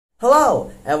Hello,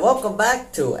 and welcome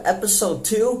back to episode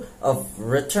 2 of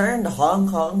Return to Hong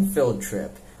Kong Field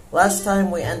Trip. Last time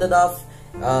we ended off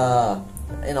in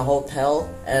a hotel,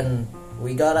 and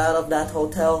we got out of that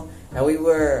hotel, and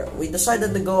we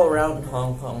decided to go around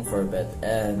Hong Kong for a bit.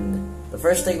 And the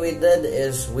first thing we did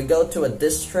is we go to a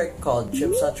district called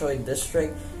Chip Sa Choy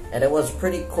District, and it was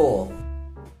pretty cool.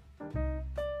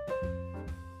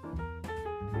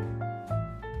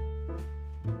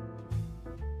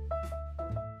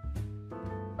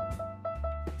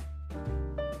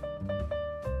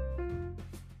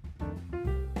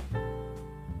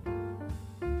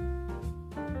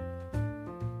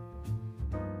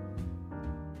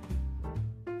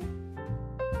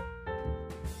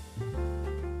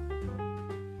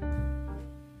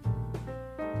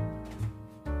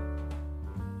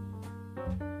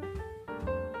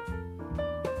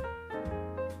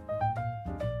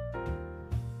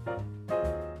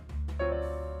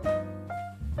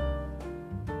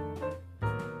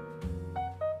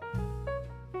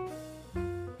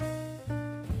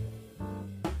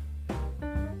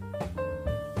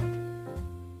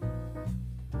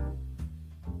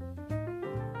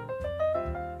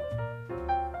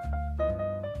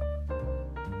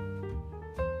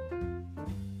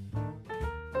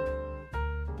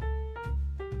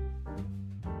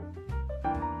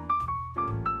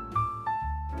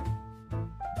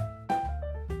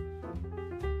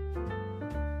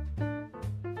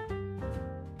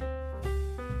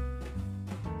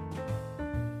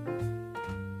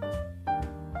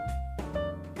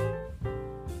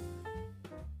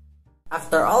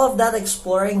 After all of that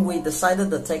exploring, we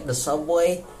decided to take the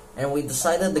subway, and we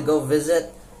decided to go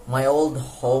visit my old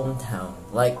hometown.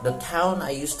 Like, the town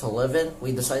I used to live in,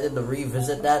 we decided to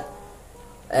revisit that.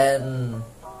 And,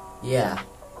 yeah,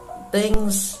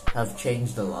 things have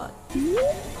changed a lot.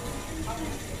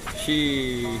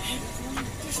 Sheesh.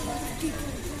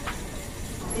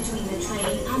 Between the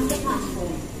train and the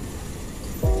platform.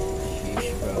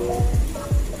 Sheesh, bro.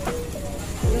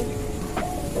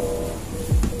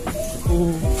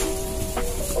 Ooh.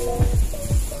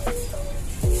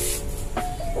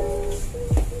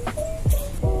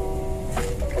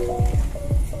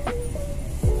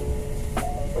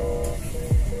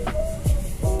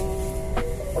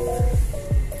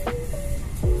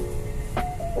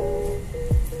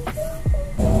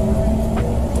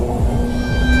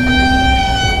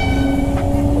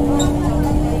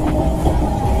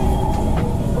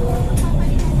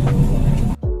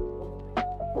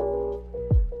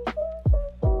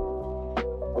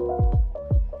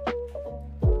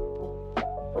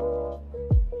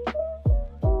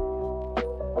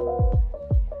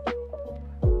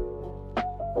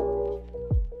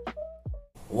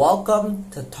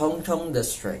 Welcome to Tung Chung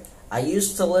District. I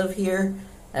used to live here,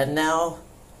 and now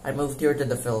I moved here to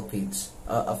the Philippines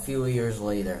a few years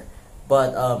later.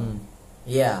 But,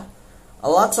 yeah,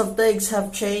 lots of things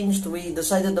have changed. We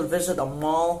decided to visit a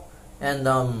mall, and,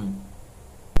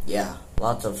 yeah,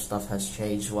 lots of stuff has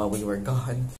changed while we were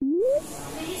gone.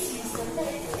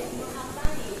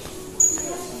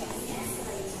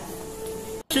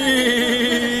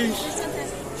 Sheesh.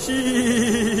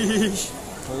 Sheesh.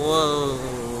 Whoa.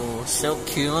 So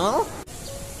cool.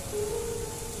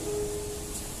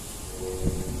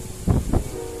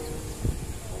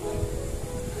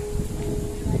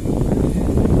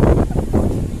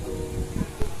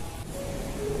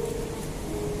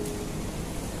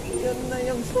 Yan na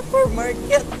yung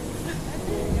supermarket.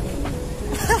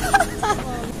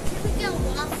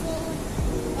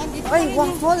 Ay,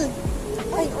 waffle!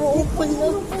 Ay, oo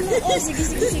pala. Oh, sige,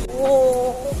 sige, sige.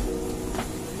 Oh.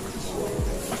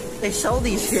 They sell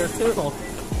these here too.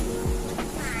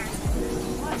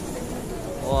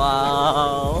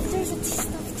 Wow. There's a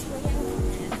stuffed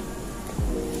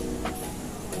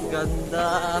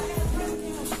Ganda.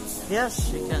 Yes,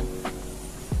 you can.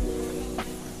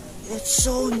 It's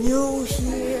so new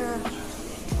here.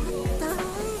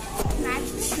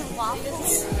 magic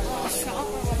waffles shop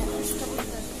or whatever.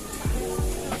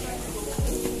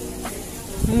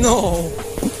 No.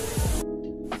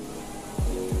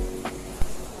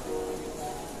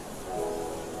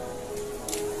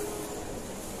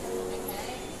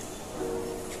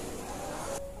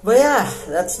 But yeah,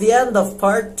 that's the end of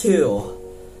part 2.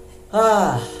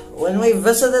 When we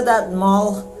visited that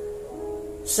mall,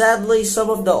 sadly some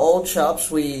of the old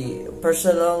shops we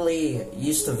personally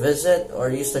used to visit or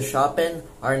used to shop in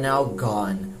are now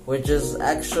gone, which is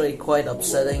actually quite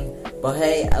upsetting. But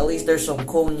hey, at least there's some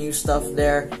cool new stuff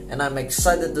there, and I'm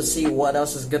excited to see what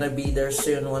else is gonna be there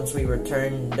soon once we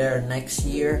return there next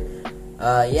year.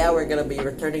 Yeah, we're gonna be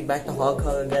returning back to Hong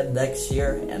Kong again next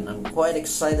year, and I'm quite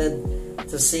excited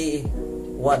to see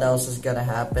what else is gonna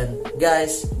happen.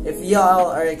 Guys, if y'all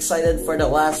are excited for the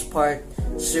last part,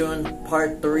 soon,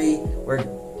 part 3,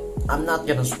 I'm not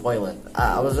gonna spoil it.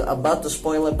 I was about to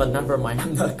spoil it, but never mind,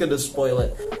 I'm not gonna spoil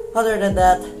it. Other than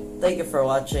that, thank you for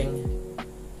watching.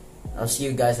 I'll see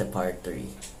you guys in part 3.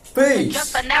 Peace!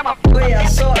 Kuya,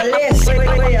 so alis.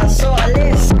 Kuya, so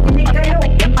alis. Hindi kayo.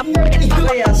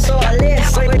 Kuya, so alis.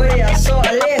 Kuya, so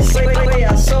alis.